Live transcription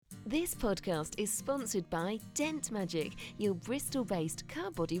This podcast is sponsored by Dent Magic, your Bristol-based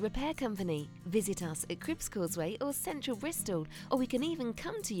car body repair company. Visit us at Cribs Causeway or Central Bristol, or we can even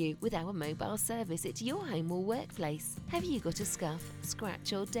come to you with our mobile service at your home or workplace. Have you got a scuff,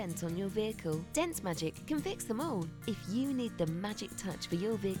 scratch or dent on your vehicle? Dent Magic can fix them all. If you need the magic touch for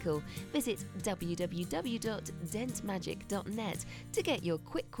your vehicle, visit www.dentmagic.net to get your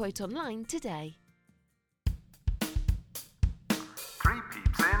quick quote online today. Three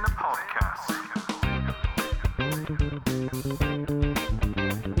Peeps in a Podcast.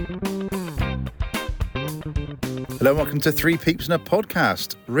 Hello and welcome to Three Peeps in a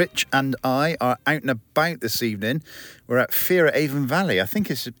Podcast. Rich and I are out and about this evening. We're at Fear at Avon Valley. I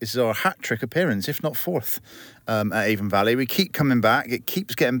think it's our hat-trick appearance, if not fourth, at Avon Valley. We keep coming back. It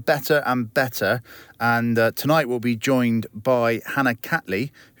keeps getting better and better. And tonight we'll be joined by Hannah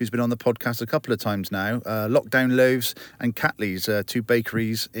Catley, who's been on the podcast a couple of times now. Lockdown Loaves and Catley's, two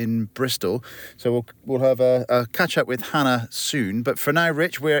bakeries in Bristol. So we'll have a catch-up with Hannah soon. But for now,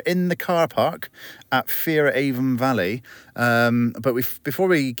 Rich, we're in the car park at Fear at Avon Valley. But before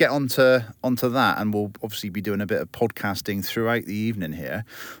we get onto that, and we'll obviously be doing a bit of podcasting throughout the evening here,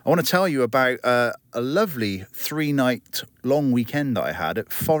 I want to tell you about a lovely 3-night long weekend that I had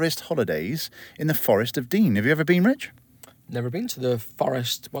at Forest Holidays in the Forest of Dean. Have you ever been, Rich? Never been to the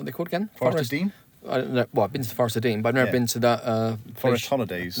Forest. What are they called again? Forest of Dean? I don't know. Well, I've been to the Forest of Dean, but I've never been to that. Forest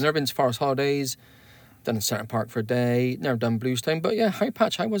Holidays. I've never been to Forest Holidays. Done in Certain Park for a day. Never done Bluestone. But yeah, how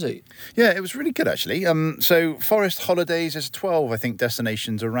was it? Yeah, it was really good actually. So Forest Holidays is 12, I think,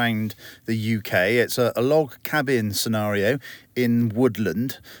 destinations around the UK. It's a log cabin scenario in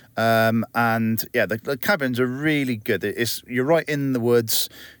woodland. And yeah, the cabins are really good. You're right in the woods.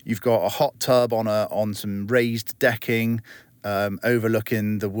 You've got a hot tub on some raised decking.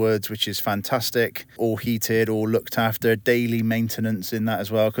 Overlooking the woods, which is fantastic, all heated, all looked after, daily maintenance in that as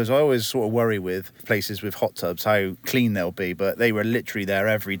well, because I always sort of worry with places with hot tubs how clean they'll be, but they were literally there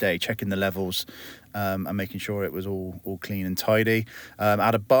every day checking the levels and making sure it was all clean and tidy.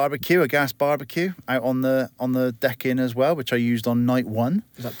 Had a gas barbecue out on the decking as well, which I used on night one.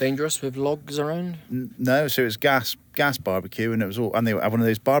 Is that dangerous with logs around? No, so it was gas barbecue, and it was and they had one of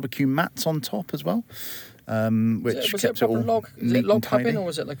those barbecue mats on top as well. Which was kept it a proper all log? Is it log cabin or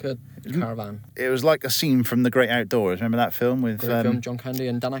was it like a caravan? It was like a scene from The Great Outdoors. Remember that film with John Candy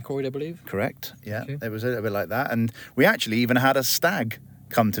and Dan Aykroyd, I believe? Correct, yeah. Okay. It was a little bit like that. And we actually even had a stag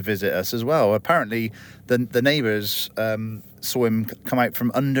come to visit us as well. Apparently the neighbours saw him come out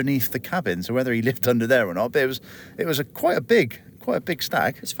from underneath the cabin, so whether he lived under there or not, but it was quite a big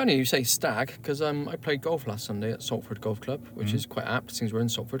stag. It's funny you say stag, because I played golf last Sunday at Salford Golf Club, which is quite apt since we're in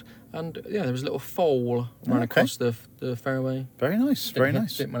Salford. And yeah, there was a little foal ran across the fairway. Very nice,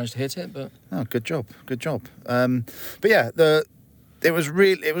 nice. Didn't manage to hit it, but... Oh, good job. But yeah, it was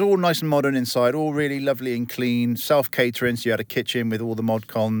all nice and modern inside, all really lovely and clean, self-catering, so you had a kitchen with all the mod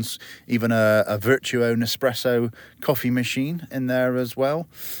cons, even a Virtuo Nespresso coffee machine in there as well.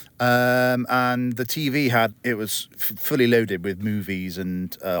 And the TV was fully loaded with movies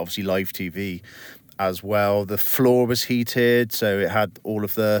and obviously live TV as well. The floor was heated, so it had all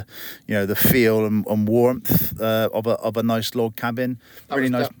of the, the feel and warmth of a nice log cabin. Really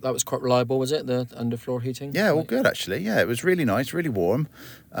nice. That was quite reliable, was it? The underfloor heating? Yeah, all good actually. Yeah, it was really nice, really warm,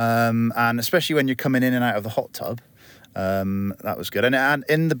 and especially when you're coming in and out of the hot tub. That was good. And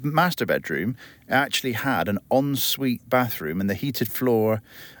in the master bedroom, it actually had an ensuite bathroom and the heated floor.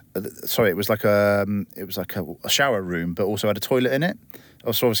 It was like a shower room, but also had a toilet in it.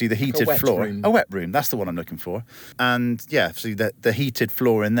 So obviously the heated floor, a wet room. That's the one I'm looking for. And yeah, so the heated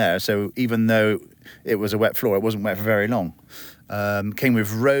floor in there. So even though it was a wet floor, it wasn't wet for very long. Came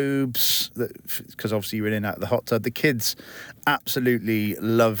with robes, because obviously you were in and out of the hot tub. The kids absolutely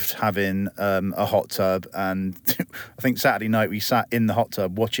loved having a hot tub, and I think Saturday night we sat in the hot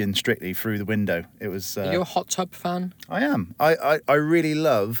tub watching Strictly through the window. It was. Are you a hot tub fan? I am. I really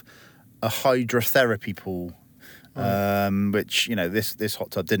love a hydrotherapy pool. Which this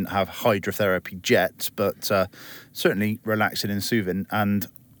hot tub didn't have hydrotherapy jets, but certainly relaxing and soothing. And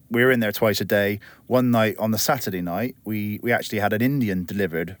we were in there twice a day. One night on the Saturday night, we actually had an Indian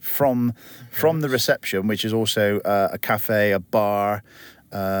delivered from the reception, which is also a cafe, a bar.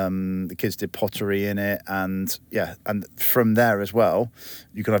 The kids did pottery in it, and from there as well,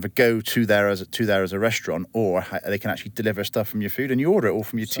 you can either go to there as a restaurant, or they can actually deliver stuff from your food, and you order it all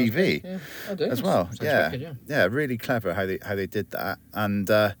from your TV as well. Yeah, really clever how they did that. And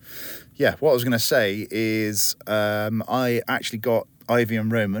what I was going to say is I actually got Ivy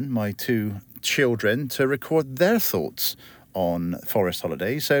and Roman, my two children, to record their thoughts on Forest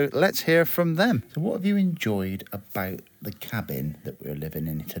Holidays. So let's hear from them. So what have you enjoyed about the cabin that we're living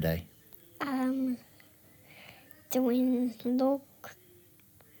in today? Doing log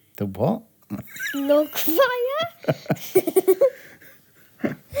The what? fire.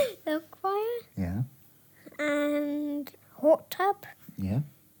 Log fire. Yeah. And hot tub. Yeah.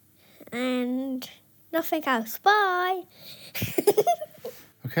 And nothing else. Bye.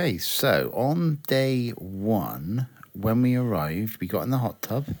 Okay, so on day 1, when we arrived, we got in the hot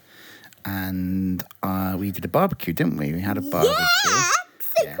tub and we did a barbecue, didn't we? We had a barbecue.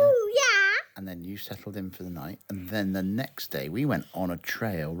 So cool, yeah. And then you settled in for the night. And then the next day, we went on a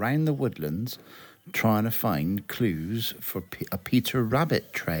trail round the woodlands trying to find clues for a Peter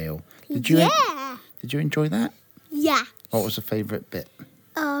Rabbit trail. Did you enjoy that? Yeah. What was the favourite bit?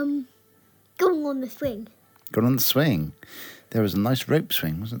 Going on the swing. Going on the swing. There was a nice rope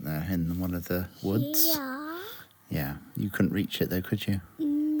swing, wasn't there, in one of the woods? Yeah. Yeah. You couldn't reach it, though, could you?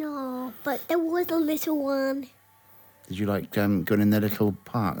 No, but there was a little one. Did you like going in the little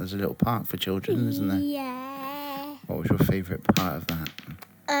park? There's a little park for children, isn't there? Yeah. What was your favourite part of that?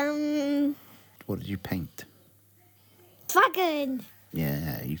 What did you paint? Dragon.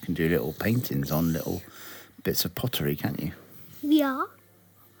 Yeah, you can do little paintings on little bits of pottery, can't you? Yeah.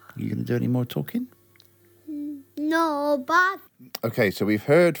 You going to do any more talking? No, but Okay, so we've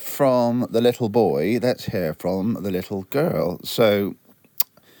heard from the little boy. Let's hear from the little girl. So,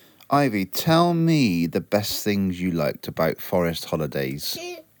 Ivy, tell me the best things you liked about forest holidays.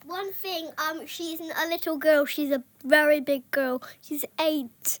 one thing, she's a little girl. She's a very big girl. She's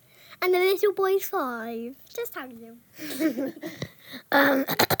 8. And the little boy's 5. Just how you do.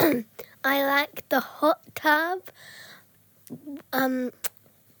 I like the hot tub.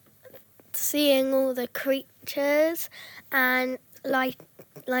 Seeing all the creatures and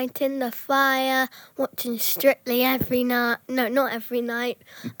lighting the fire, watching Strictly every night. No, not every night.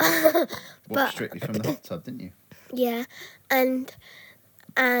 Watched Strictly from the hot tub, didn't you? Yeah, and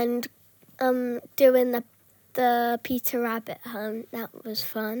doing the Peter Rabbit hunt. That was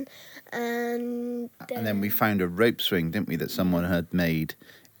fun, and then we found a rope swing, didn't we, that someone had made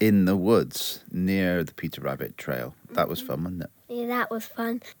in the woods near the Peter Rabbit trail. That was fun, wasn't it? Yeah, that was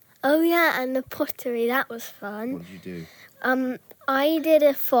fun. Oh yeah, and the pottery, that was fun. What did you do? I did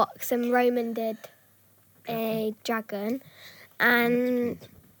a fox and Roman did a dragon, and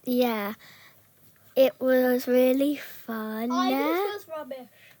yeah, it was really fun. was rubbish.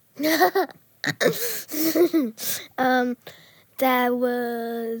 There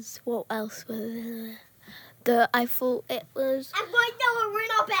was, what else was there? I thought it was. And right now we're in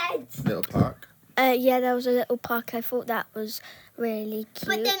our beds. Little park. Yeah, there was a little park. I thought that was really cute.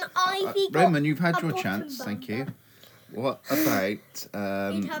 But then Ivy got Roman, you've had a your bottom chance, thank you. bumper. What about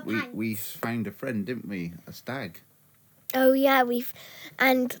In her we pants. found a friend, didn't we? A stag. Oh yeah,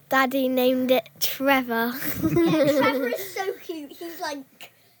 and Daddy named it Trevor. Trevor is so cute. He's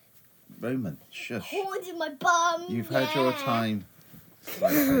like Roman, shush. holding my bum. You've had your time.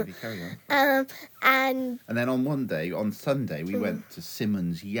 Right, Ivy, carry on. And And then on Sunday, we went to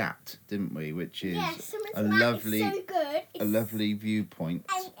Simmons Yacht, didn't we? Which is Simmons a Mat lovely, is so good. a lovely viewpoint.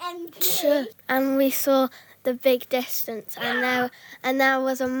 and we saw the big distance, and there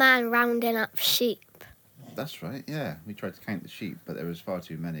was a man rounding up sheep. That's right, yeah. We tried to count the sheep, but there was far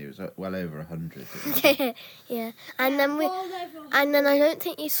too many. It was well over 100. Yeah, and then I don't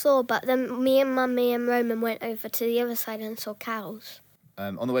think you saw, but then me and Mummy and Roman went over to the other side and saw cows.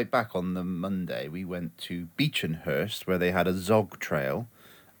 On the way back on the Monday, we went to Beechenhurst, where they had a zog trail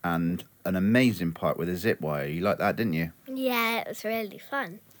and an amazing park with a zip wire. You liked that, didn't you? Yeah, it was really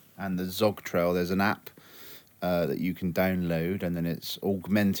fun. And the zog trail, there's an app that you can download, and then it's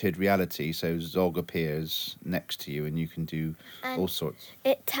augmented reality, so Zog appears next to you and you can do all sorts.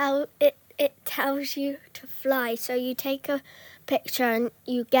 It tells you to fly, so you take a picture and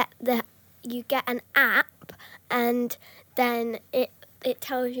you get an app, and then it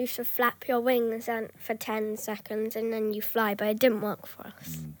tells you to flap your wings for 10 seconds and then you fly, but it didn't work for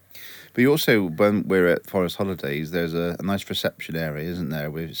us. But you also, when we're at Forest Holidays, there's a nice reception area, isn't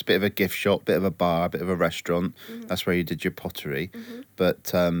there? It's a bit of a gift shop, bit of a bar, bit of a restaurant. Mm-hmm. That's where you did your pottery. Mm-hmm. But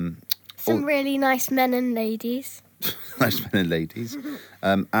some really nice men and ladies. Nice men and ladies.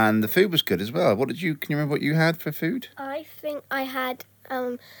 And the food was good as well. Can you remember what you had for food? I think I had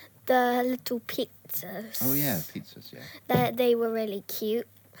the little pizzas. Oh yeah, pizzas, yeah. They were really cute,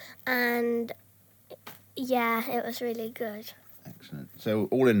 and yeah, it was really good. Excellent. So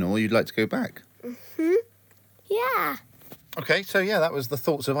all in all, you'd like to go back? Mhm. Yeah. Okay, so yeah, that was the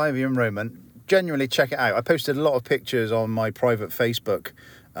thoughts of Ivy and Roman. Genuinely check it out. I posted a lot of pictures on my private Facebook,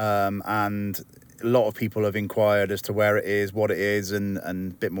 and a lot of people have inquired as to where it is, what it is, and a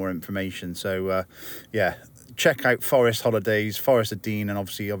bit more information. So yeah, check out Forest Holidays, Forest of Dean, and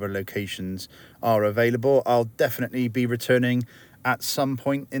obviously other locations are available. I'll definitely be returning at some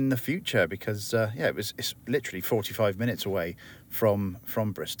point in the future because it's literally 45 minutes away from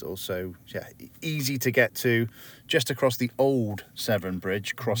Bristol, so easy to get to, just across the old Severn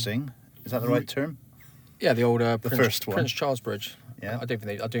Bridge crossing. Is that the right term? Yeah, the old first one. Prince Charles Bridge. Yeah. I don't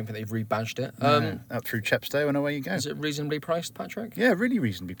think they've rebadged it. Up through Chepstow and away you go. Is it reasonably priced, Patrick? Yeah, really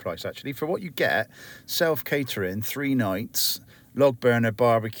reasonably priced actually. For what you get, self-catering, 3 nights, log burner,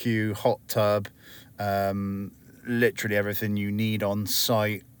 barbecue, hot tub, literally everything you need on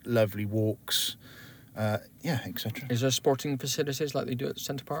site, lovely walks, etc. Is there sporting facilities like they do at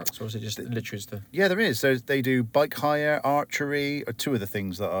Centre Parks, or is it just literally the... Yeah, there is. They do bike hire, archery, are 2 of the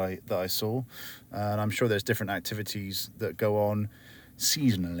things that I saw. And I'm sure there's different activities that go on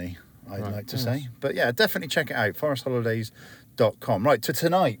seasonally, I'd like to say. But yeah, definitely check it out, forestholidays.com. Right, to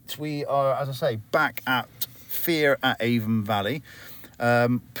tonight, we are, as I say, back at Fear at Avon Valley.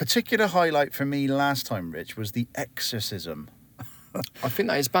 Particular highlight for me last time, Rich, was the exorcism. I think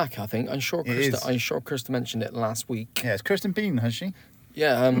that is back, I think. I'm sure Krista mentioned it last week. Yeah, it's Kirsten Bean, has she?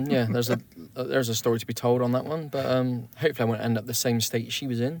 Yeah, there's a story to be told on that one, but hopefully I won't end up the same state she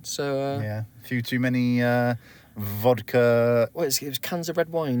was in. So a few too many vodka. Well, it was cans of red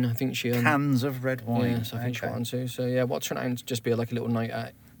wine. I think she cans of red wine. Yeah, so I think she wanted to. So yeah, what turned out to just be like a little night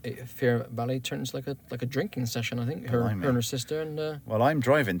at Fear Valley turns like a drinking session. I think her and her sister and. Well, I'm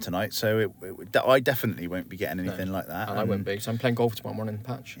driving tonight, so I definitely won't be getting anything like that. And I won't be, because I'm playing golf tomorrow morning,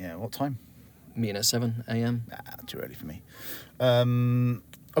 Patch. Yeah, what time? Meeting at 7 a.m. Too early for me.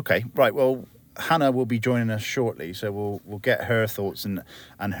 Okay, right. Well, Hannah will be joining us shortly, so we'll get her thoughts and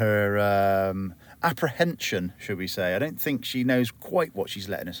her apprehension, should we say? I don't think she knows quite what she's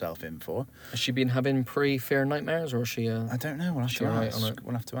letting herself in for. Has she been having pre-fair nightmares, or is she? I don't know. We'll have to right ask.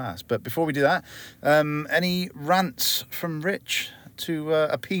 We'll have to ask. But before we do that, any rants from Rich to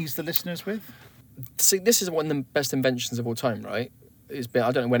appease the listeners with? See, this is one of the best inventions of all time, right? I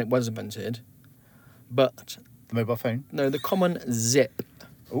don't know when it was invented, but the mobile phone. No, the common zip.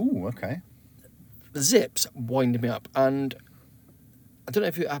 Oh, okay. The zips wind me up, and I don't know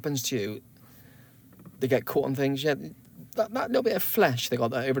if it happens to you. They get caught on things. Yeah, that little bit of flesh they got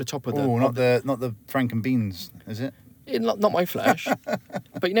that over the top of them. Oh, not the Frank and Beans, is it? Not my flesh,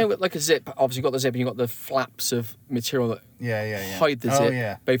 but you know, like a zip. Obviously, you've got the zip, and you've got the flaps of material that hide the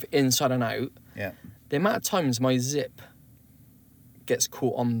zip, both inside and out. Yeah. The amount of times my zip gets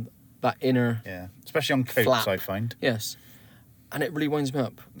caught on that inner, especially on coats, flap. I find. Yes. And it really winds me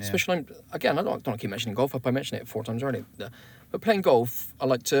up. Yeah. Especially, I don't keep mentioning golf. I mentioned it 4 times already. But playing golf, I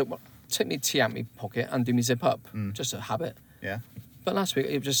like to take my tea out of my pocket and do my zip up. Just a habit. Yeah. But last week,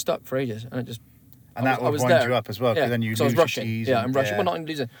 it was just stuck for ages. And it just... And that will wind you up as well, because then you lose I was rushing. Your tees. Yeah, I'm rushing. Well, not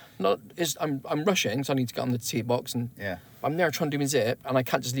losing. I'm rushing, so I need to get on the tee box. And I'm there trying to do my zip, and I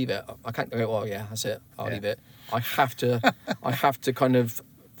can't just leave it. I can't go, oh, yeah, that's it. I'll leave it. I have to kind of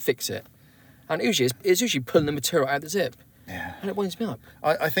fix it. And it's usually pulling the material out of the zip. Yeah. And it winds me up.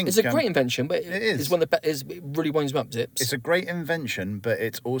 I think it's a great invention, but it is one of the it really winds me up, zips. It's a great invention, but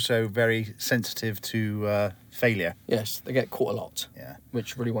it's also very sensitive to failure. Yes, they get caught a lot. Yeah.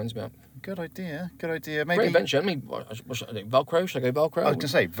 Which really winds me up. Good idea. Maybe great invention. I mean, what should I do? Velcro? Should I go Velcro? I was going to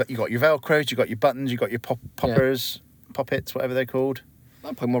say, you got your Velcros, you got your buttons, you got your poppers, poppets, whatever they're called.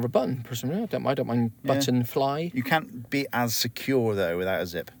 I'd put more of a button, personally. I don't mind button fly. You can't be as secure, though, without a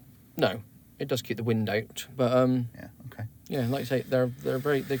zip. No. It does keep the wind out, but okay. Yeah, like I say,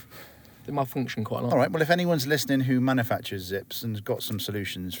 they malfunction quite a lot. All right. Well, if anyone's listening who manufactures zips and's got some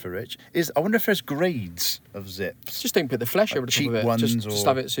solutions for Rich, I wonder if there's grades of zips. Just don't put the flesh over the top of it. Ones just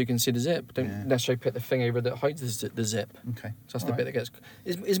have it so you can see the zip. Don't necessarily put the thing over that hides the zip. Okay. So that's the bit that gets.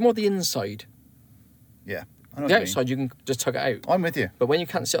 It's more the inside. Yeah. The outside you can just tug it out. I'm with you. But when you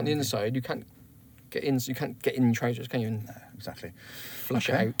can't sit on the inside, you can't get in. You can't get in trousers, can you? No, exactly. Flush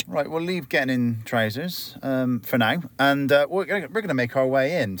it out. Right, we'll leave getting in trousers for now, and we're going to make our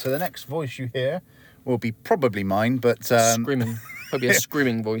way in. So the next voice you hear will be probably mine, but screaming, probably a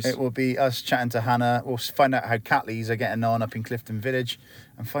screaming voice. It will be us chatting to Hannah. We'll find out how Catleys are getting on up in Clifton Village,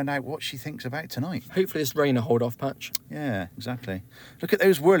 and find out what she thinks about tonight. Hopefully, this rain will hold off, Patch. Yeah, exactly. Look at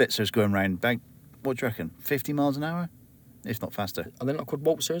those Wurlitzers going round. About, what do you reckon? 50 miles an hour? If not faster. Are they not called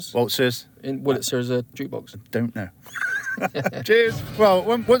waltzers? Waltzers. In Wurlitzer's a jukebox. I don't know. Cheers. Well,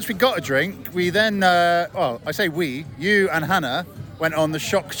 once we got a drink, we then, you and Hannah went on the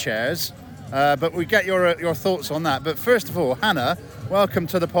shock chairs, but we get your thoughts on that. But first of all, Hannah, welcome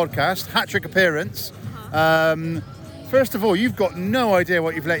to the podcast. Hat-trick appearance. First of all, you've got no idea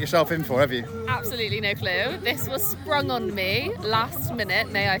what you've let yourself in for, have you? Absolutely no clue. This was sprung on me last minute,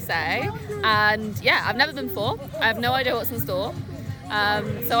 may I say. And yeah, I've never been before. I have no idea what's in store.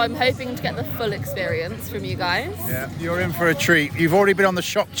 So I'm hoping to get the full experience from you guys. Yeah, you're in for a treat. You've already been on the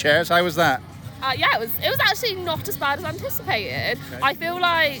shock chairs. How was that? Yeah, it was actually not as bad as anticipated. Okay. I feel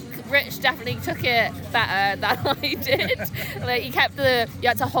like Rich definitely took it better than I did. Like you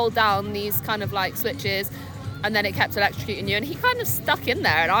had to hold down these kind of like switches, and then it kept electrocuting you, and he kind of stuck in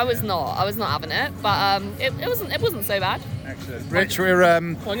there, and I was not having it, but it wasn't so bad. Excellent. Rich, we're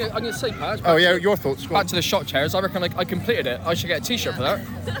I'm going to say, Pat. Oh yeah, your thoughts. Back to the shot chairs. I reckon I completed it. I should get a T-shirt for that.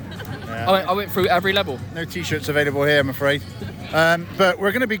 Yeah. I went through every level. No T-shirts available here, I'm afraid. But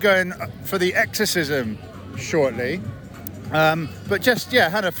we're going to be going for the exorcism shortly. But just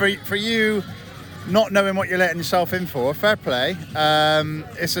Hannah, for you, not knowing what you're letting yourself in for, fair play.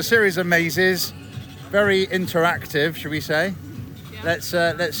 It's a series of mazes. Very interactive, should we say? Yeah.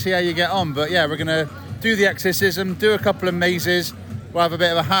 Let's see how you get on. But yeah, we're gonna do the exorcism, do a couple of mazes. We'll have a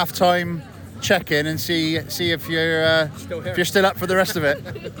bit of a half-time check-in and see if you're still up for the rest of it.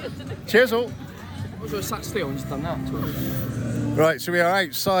 Cheers, all. I was sat still and just done that. Right, so we are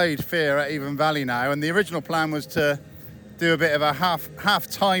outside Fear at Avon Valley now, and the original plan was to do a bit of a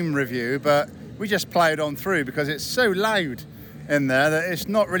half-time review, but we just ploughed on through because it's so loud in there that it's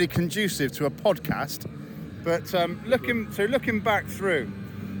not really conducive to a podcast. But looking back through,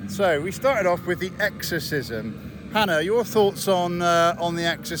 so we started off with the exorcism. Hannah, your thoughts on the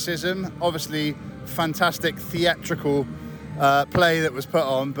exorcism? Obviously, fantastic theatrical play that was put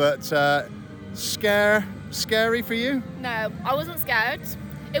on, but scary for you? No, I wasn't scared.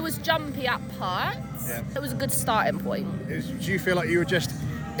 It was jumpy at parts. Yeah. It was a good starting point. Do you feel like you were just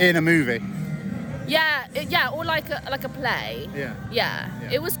in a movie? Yeah, or like a play. Yeah.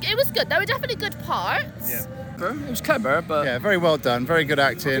 It was good. There were definitely good parts. Yeah. It was clever, but yeah, very well done. Very good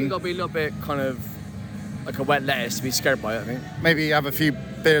acting. I think there'll be a little bit kind of like a wet lettuce to be scared by it. I think maybe have a few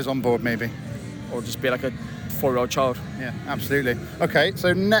beers on board, maybe, or just be like a 4-year-old child. Yeah, absolutely. Okay,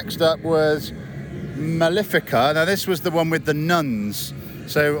 so next up was Malefica. Now this was the one with the nuns.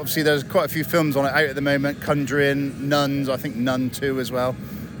 So obviously there's quite a few films on it out at the moment. Conjuring, Nuns, I think Nun 2 as well.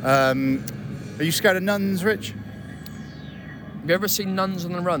 Are you scared of nuns, Rich? Have you ever seen Nuns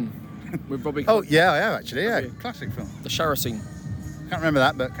on the Run? With Robbie. Oh yeah, I have actually. Yeah, classic film. The shower scene. Can't remember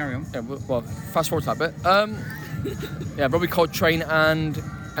that, but carry on. Yeah, well, fast forward to that bit. Yeah, Robbie Coltrane and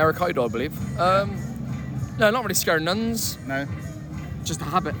Eric Idle, I believe. No, not really scared of nuns. No. Just a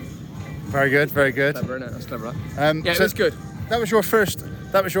habit. Very good, very good. Clever, isn't it? That's clever. Yeah, so it was good. That was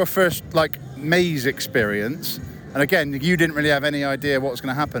your first like maze experience, and again, you didn't really have any idea what was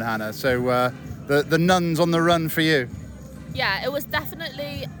going to happen, Hannah. So the nuns on the run for you. Yeah, it was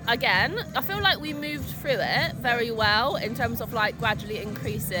definitely, again, I feel like we moved through it very well in terms of like gradually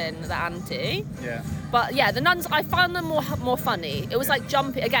increasing the ante. Yeah. But yeah, the nuns, I found them more funny. It was like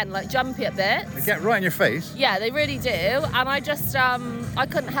jumpy at bits. They get right in your face. Yeah, they really do. And I just, I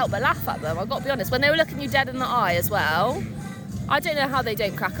couldn't help but laugh at them, I've got to be honest. When they were looking you dead in the eye as well, I don't know how they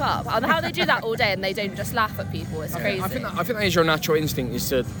don't crack up. And how they do that all day and they don't just laugh at people, it's crazy. I think that is your natural instinct, is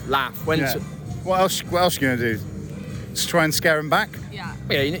to laugh. What else are you going to do? Just try and scare them back? Yeah.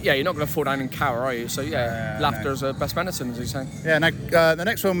 Yeah, you're not going to fall down and cower, are you? So laughter's the best medicine, as you say. Yeah, now the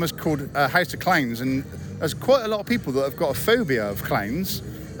next one was called House of Clowns, and there's quite a lot of people that have got a phobia of clowns.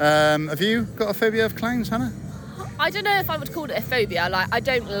 Have you got a phobia of clowns, Hannah? I don't know if I would call it a phobia. Like, I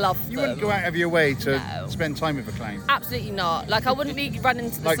don't love them. You wouldn't go out of your way to spend time with a clown? Absolutely not. Like, I wouldn't be running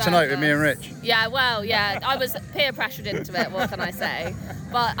to the like circus. Tonight with me and Rich? Yeah, well, yeah. I was peer pressured into it, what can I say?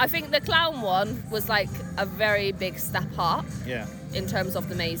 But I think the clown one was like a very big step up in terms of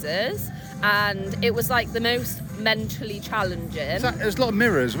the mazes. And it was like the most mentally challenging. There's a lot of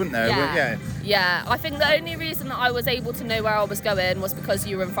mirrors, wasn't there? Yeah. I think the only reason that I was able to know where I was going was because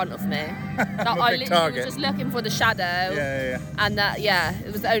you were in front of me. I literally was just looking for the shadow. Yeah. And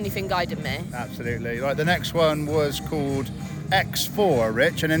it was the only thing guiding me. Absolutely. Right, the next one was called X4,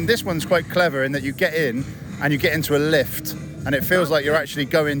 Rich. And then this one's quite clever in that you get in and you get into a lift and it feels like you're actually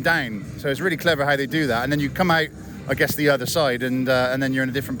going down. So it's really clever how they do that. And then you come out, I guess, the other side, and then you're in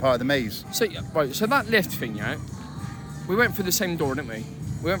a different part of the maze. So that lift thing, we went through the same door, didn't we?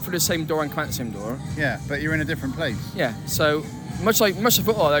 We went through the same door and came out the same door. Yeah, but you're in a different place. Yeah, so much like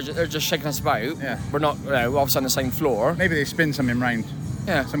they're just shaking us about. Yeah. We're not we're obviously on the same floor. Maybe they spin something round.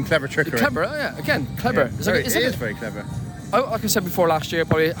 Yeah. Some clever trickery. Clever, again, clever. Yeah. It is very clever. Like I said before last year,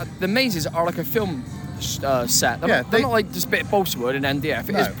 probably the mazes are like a film set. They're not like just a bit of balsa wood and MDF.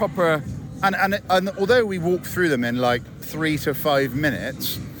 It is proper. And although we walked through them in like 3 to 5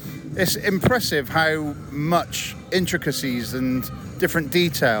 minutes, it's impressive how much intricacies and different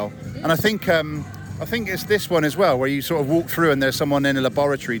detail. And I think it's this one as well, where you sort of walk through and there's someone in a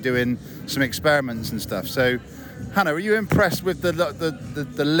laboratory doing some experiments and stuff. So, Hannah, were you impressed with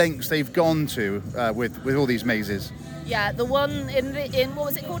the lengths they've gone to with all these mazes? Yeah, the one in what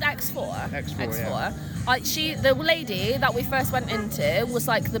was it called? X4. X4. Yeah. The lady that we first went into was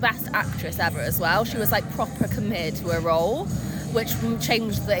like the best actress ever as well. She was like proper committed to her role, which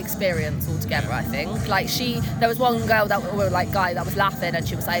changed the experience altogether. I think. Like there was one girl guy that was laughing, and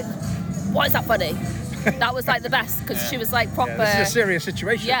she was like, "Why is that funny?" That was like the best because she was like proper. Yeah, this is a serious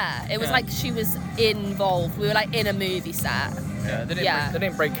situation. Yeah, it was like she was involved. We were like in a movie set. Yeah, they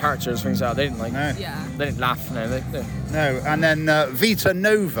didn't break characters, things like that. They didn't like. No. Yeah. They didn't laugh. No. No, and then Vita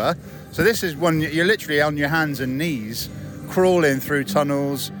Nova. So this is one you're literally on your hands and knees, crawling through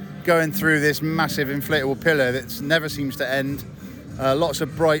tunnels, going through this massive inflatable pillar that never seems to end. Lots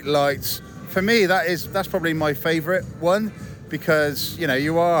of bright lights. For me, that's probably my favourite one because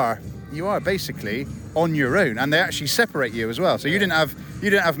you are basically on your own, and they actually separate you as well. So you didn't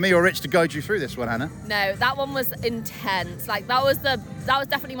have me or Rich to guide you through this one, Hannah. No, that one was intense. Like that was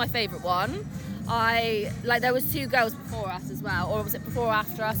definitely my favourite one. There was 2 girls before us as well, or was it before or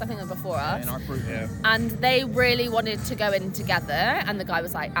after us? I think it was before us. In our group, yeah. And they really wanted to go in together, and the guy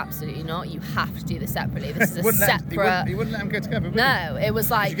was like, absolutely not, you have to do this separately. This is a separate... He wouldn't let them go together, would he? No, it was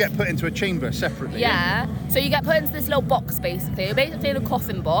like... You get put into a chamber separately. Yeah, so you get put into this little box, basically. You're basically in a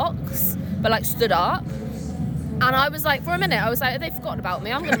coffin box, but like stood up. And I was like, for a minute, I was like, they've forgotten about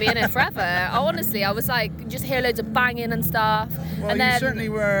me. I'm going to be in here forever. I was like, just hear loads of banging and stuff. Well, and then, you certainly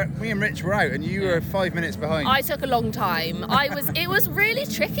were. Me and Rich were out, and you were 5 minutes behind. I took a long time. It was really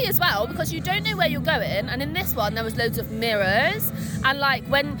tricky as well because you don't know where you're going. And in this one, there was loads of mirrors. And like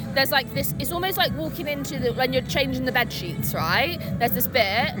when there's like this, it's almost like walking into when you're changing the bed sheets, right? There's this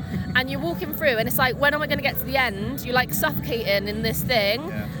bit, and you're walking through, and it's like, when am I going to get to the end? You're like suffocating in this thing.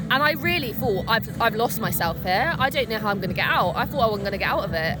 Yeah. And I really thought I've lost myself here. I don't know how I'm going to get out. I thought I wasn't going to get out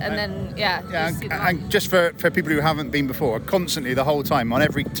of it, and then and just for people who haven't been before, constantly the whole time on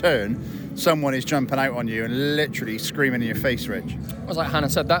every turn, someone is jumping out on you and literally screaming in your face, Rich. As like Hannah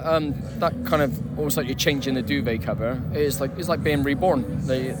said, that kind of almost like you're changing the duvet cover. It's like being reborn.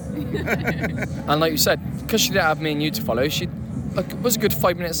 And like you said, because she didn't have me and you to follow, she. It was a good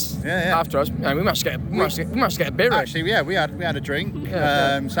 5 minutes after us. Yeah, we managed to get a beer. Actually, yeah, we had a drink,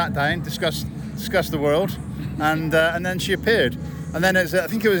 sat down, discussed the world, and then she appeared. And then I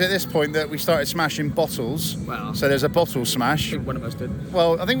think it was at this point that we started smashing bottles. Wow. So there's a bottle smash. I think one of us did.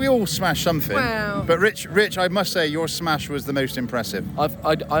 Well, I think we all smashed something. Wow. But Rich, I must say your smash was the most impressive.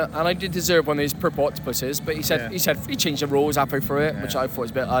 I did deserve one of these purple octopuses, but he changed the rules halfway through it, which I thought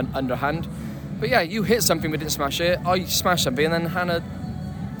was a bit underhand. But yeah, you hit something, we didn't smash it. I smashed something, and then Hannah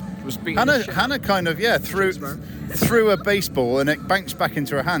was beating the shit. Hannah kind of threw a baseball, and it bounced back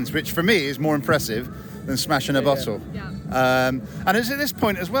into her hands, which for me is more impressive than smashing a bottle. Yeah. And it's at this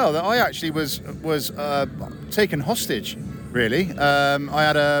point as well that I actually was taken hostage. Really, I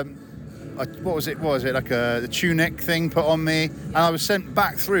had what was it? Like a tunic thing put on me, and I was sent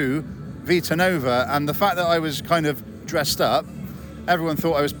back through Vita Nova, and the fact that I was kind of dressed up. Everyone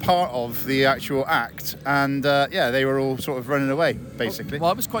thought I was part of the actual act, and they were all sort of running away, basically.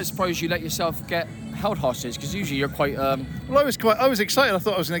 Well, I was quite surprised you let yourself get held hostage, because usually you're quite. Well, I was excited. I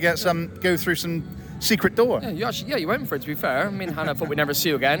thought I was going to go through some secret door. Yeah, you went for it. To be fair, me and Hannah thought we'd never see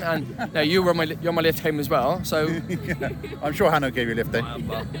you again, and now you're my lift home as well. So I'm sure Hannah gave you a lift home.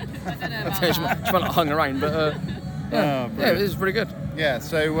 I don't know about she might not hung around, but it was pretty good. Yeah,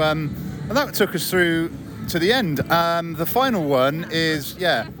 so and that took us through to the end. The final one is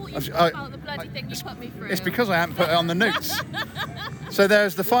I thought you about the bloody thing you put me through. It's because I haven't put it on the notes. So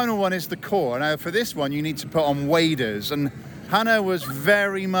there's the final one is the core. Now for this one you need to put on waders, and Hannah was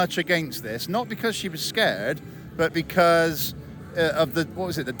very much against this, not because she was scared, but because of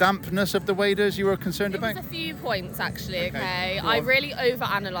the dampness of the waders you were concerned about? It was a few points actually, okay? Go I on. really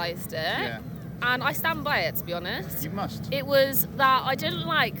over-analysed it. Yeah. And I stand by it, to be honest. You must. It was that I didn't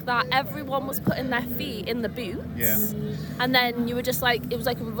like that everyone was putting their feet in the boots. Yeah. And then you were just like, it was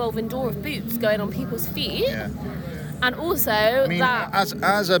like a revolving door of boots going on people's feet. Yeah. And also I mean,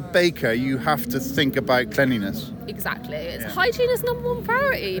 as a baker, you have to think about cleanliness. Exactly. It's Yeah. hygiene is number one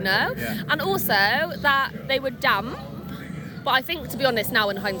priority, you know? Yeah. And also that they were damp. But I think, to be honest, now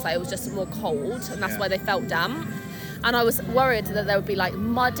in hindsight, it was just more cold, and that's Yeah. why they felt damp. And I was worried that there would be like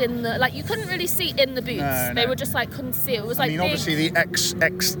mud in the, like you couldn't really see in the boots. No. They were just like couldn't see. It was like I mean, obviously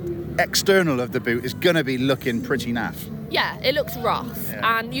the external of the boot is going to be looking pretty naff. Yeah, it looks rough,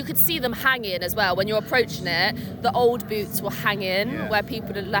 and you could see them hanging as well. When you're approaching it, the old boots were hanging where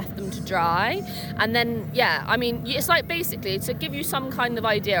people had left them to dry. And then, I mean, it's like basically, to give you some kind of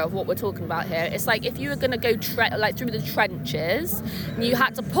idea of what we're talking about here, it's like if you were going to go like through the trenches, and you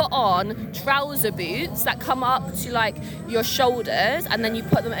had to put on trouser boots that come up to like your shoulders, and then you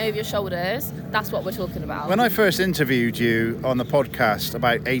put them over your shoulders. That's what we're talking about. When I first interviewed you on the podcast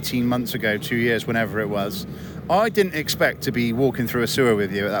about 18 months ago, 2 years, whenever it was, I didn't expect to be walking through a sewer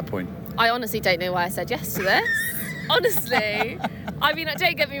with you at that point. I honestly don't know why I said yes to this. Honestly. I mean,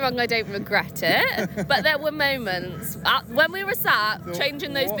 don't get me wrong, I don't regret it. But there were moments when we were sat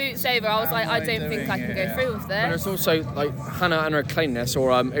changing those boots over, I was like, I don't think I can go through with this. And it's also like Hannah and her cleanness or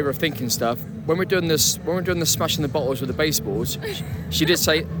overthinking stuff. When we're doing the smashing the bottles with the baseballs, she did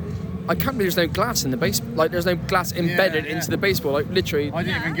say, I can't believe there's no glass in the base. Like there's no glass embedded into the baseball. Like literally. I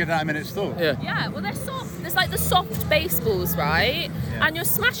didn't even give that a minute's thought. Yeah. Well, they're soft. There's like the soft baseballs, right? Yeah. And you're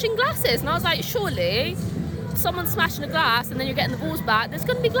smashing glasses, and I was like, surely, someone's smashing a glass, and then you're getting the balls back. There's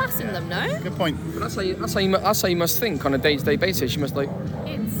going to be glass in them, no? Good point. But that's how you must think on a day-to-day basis. You must like.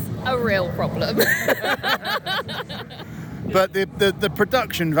 It's a real problem. But the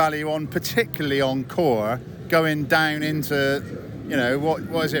production value particularly on core, going down into. You know,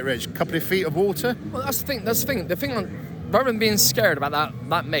 what is it, Rich? A couple of feet of water? Well, that's the thing. The thing. Rather than being scared about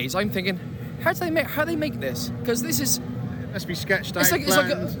that maze, I'm thinking, how do they make this? Because this is. It must be sketched out.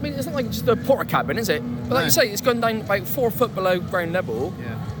 It's not like just a porta cabin, is it? But like you say, it's gone down about 4 foot below ground level.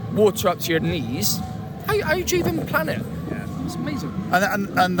 Yeah. Water up to your knees. How do you even plan it? Yeah. It's amazing.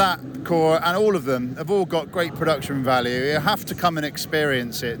 And that core and all of them have all got great production value. You have to come and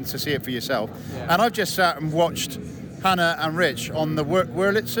experience it and to see it for yourself. Yeah. And I've just sat and watched Hannah and Rich on the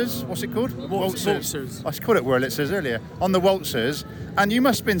Wurlitzers. What's it called? Waltzers. I called it Wurlitzers earlier. On the waltzers, and you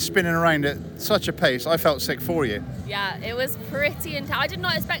must have been spinning around at such a pace. I felt sick for you. Yeah, it was pretty intense. I did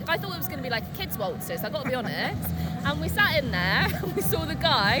not expect. I thought it was going to be like a kids' waltzers. I got to be honest. And we sat in there, and we saw the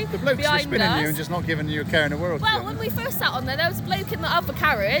guy the blokes behind were spinning us. You and just not giving you a care in the world. Well, when we first sat on there was a bloke in the upper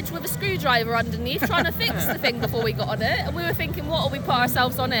carriage with a screwdriver underneath trying to fix the thing before we got on it. And we were thinking, what will we put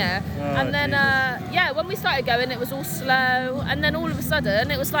ourselves on here? And then, when we started going, it was all slow. And then all of a sudden,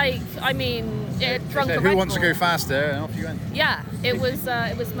 it was like, I mean, it drunk a Red Who wants Bull. to go faster? And off you went. Yeah, it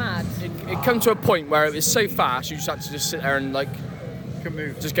was mad. It come to a point where it was so fast, you just had to just sit there and like,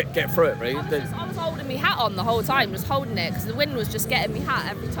 move. Just get through it, really. I was holding my hat on the whole time, just holding it, because the wind was just getting me hat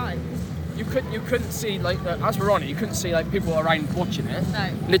every time. You couldn't see like as we're on it, you couldn't see like people around watching it. No.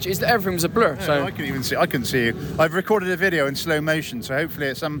 Literally, everything was a blur. No, so I couldn't see you. I've recorded a video in slow motion, so hopefully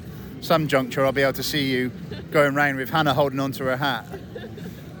at some juncture I'll be able to see you going round with Hannah holding onto her hat.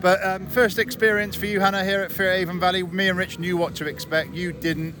 But first experience for you, Hannah, here at Fair Avon Valley. Me and Rich knew what to expect. You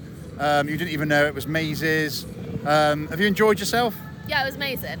didn't. You didn't even know it was mazes. Have you enjoyed yourself? Yeah, it was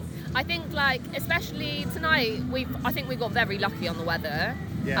amazing. I think, like, especially tonight, I think we got very lucky on the weather.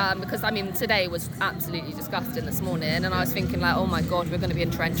 Yeah. Because, I mean, today was absolutely disgusting this morning, and I was thinking, like, oh my God, we're going to be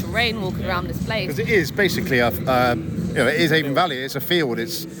in torrential rain walking around this place. Because it is basically it is Avon Valley. It's a field.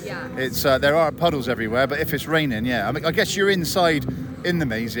 It's there are puddles everywhere, but if it's raining, I mean, I guess you're inside in the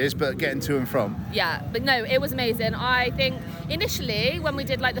mazes, but getting to and from. Yeah, but no, it was amazing. I think initially when we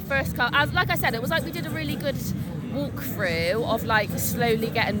did like the first car, like I said, it was like we did a really good walk through of like slowly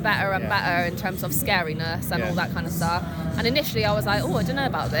getting better and better in terms of scariness and all that kind of stuff. And initially I was like, I don't know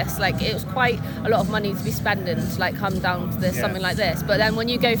about this. Like it was quite a lot of money to be spending to like come down to this something like this. But then when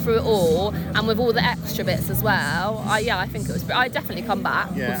you go through it all and with all the extra bits as well, I think it was. I definitely come back.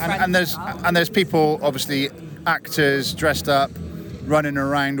 Yeah, and there's people, obviously actors dressed up, running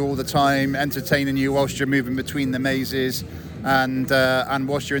around all the time, entertaining you whilst you're moving between the mazes, and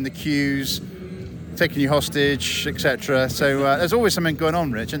whilst you're in the queues, taking you hostage, etc. So there's always something going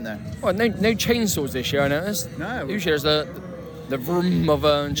on, Rich, isn't there? Well, no chainsaws this year, I noticed. No. Usually there's the vroom of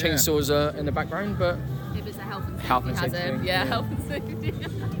chainsaws in the background, but It was a health and safety hazard. Yeah, health and safety.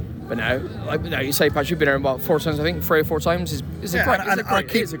 But no, you say, Pat, you've been there about 4 times, I think, 3 or 4 times. It's a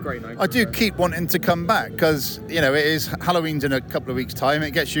great night. I do keep wanting to come back because, it is Halloween's in a couple of weeks' time.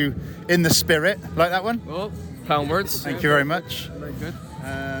 It gets you in the spirit, like that one. Oh, pound words. Thank you very much. Very good.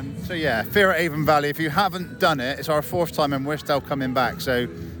 Fear at Avon Valley. If you haven't done it, it's our 4th time and we're still coming back. So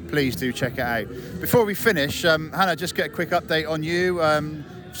please do check it out. Before we finish, Hannah, just get a quick update on you.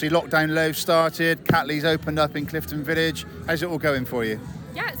 See, lockdown Loaves started. Catley's opened up in Clifton Village. How's it all going for you?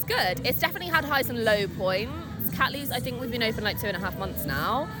 Yeah, it's good. It's definitely had highs and low points. Catley's, I think we've been open like 2.5 months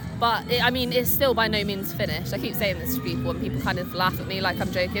now, but it's still by no means finished. I keep saying this to people and people kind of laugh at me like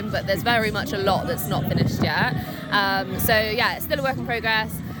I'm joking, but there's very much a lot that's not finished yet. It's still a work in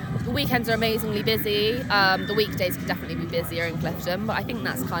progress. The weekends are amazingly busy. The weekdays can definitely be busier in Clifton, but I think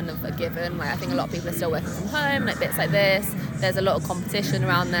that's kind of a given. Like, I think a lot of people are still working from home, like bits like this. There's a lot of competition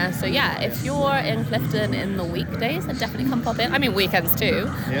around there. So yeah, if you're in Clifton in the weekdays, then definitely come pop in. I mean, weekends too.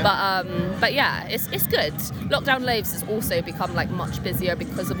 Yeah. But yeah, it's good. Lockdown Loaves has also become like much busier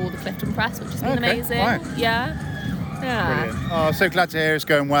because of all the Clifton press, which has been amazing. Right. Yeah. Brilliant. Oh, so glad to hear it's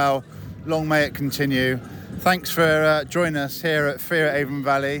going well. Long may it continue. Thanks for joining us here at Fear at Avon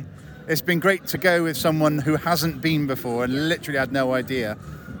Valley. It's been great to go with someone who hasn't been before and literally had no idea.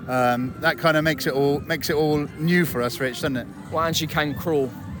 That kind of makes it all new for us, Rich, doesn't it? Well, and she can crawl,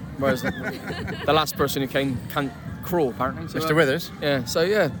 whereas the last person who came can't crawl, apparently. So, Mr. Withers? Yeah, so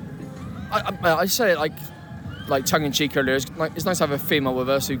yeah. I say it like tongue-in-cheek earlier. It's nice to have a female with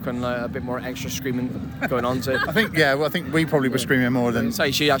us who can a bit more extra screaming going on. So I think we probably were screaming more than...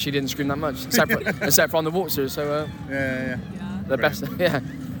 Say she actually didn't scream that much, except for on the waltzers. So the best. Yeah.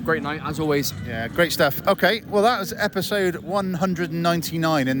 Great night, as always. Yeah, great stuff. Okay, well, that was episode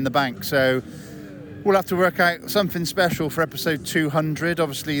 199 in the bank, so we'll have to work out something special for episode 200.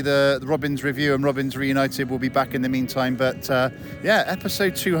 Obviously, the Robbins Review and Robbins Reunited will be back in the meantime, but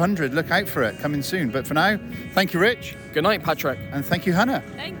episode 200, look out for it, coming soon. But for now, thank you, Rich. Good night, Patrick. And thank you, Hannah.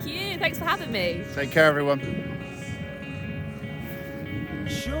 Thank you. Thanks for having me. Take care, everyone.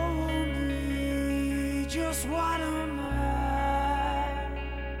 Show me just what am I?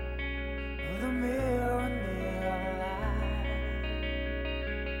 The mirror near light,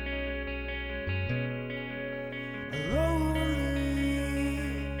 a lonely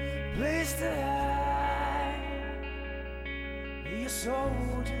place to hide. You're so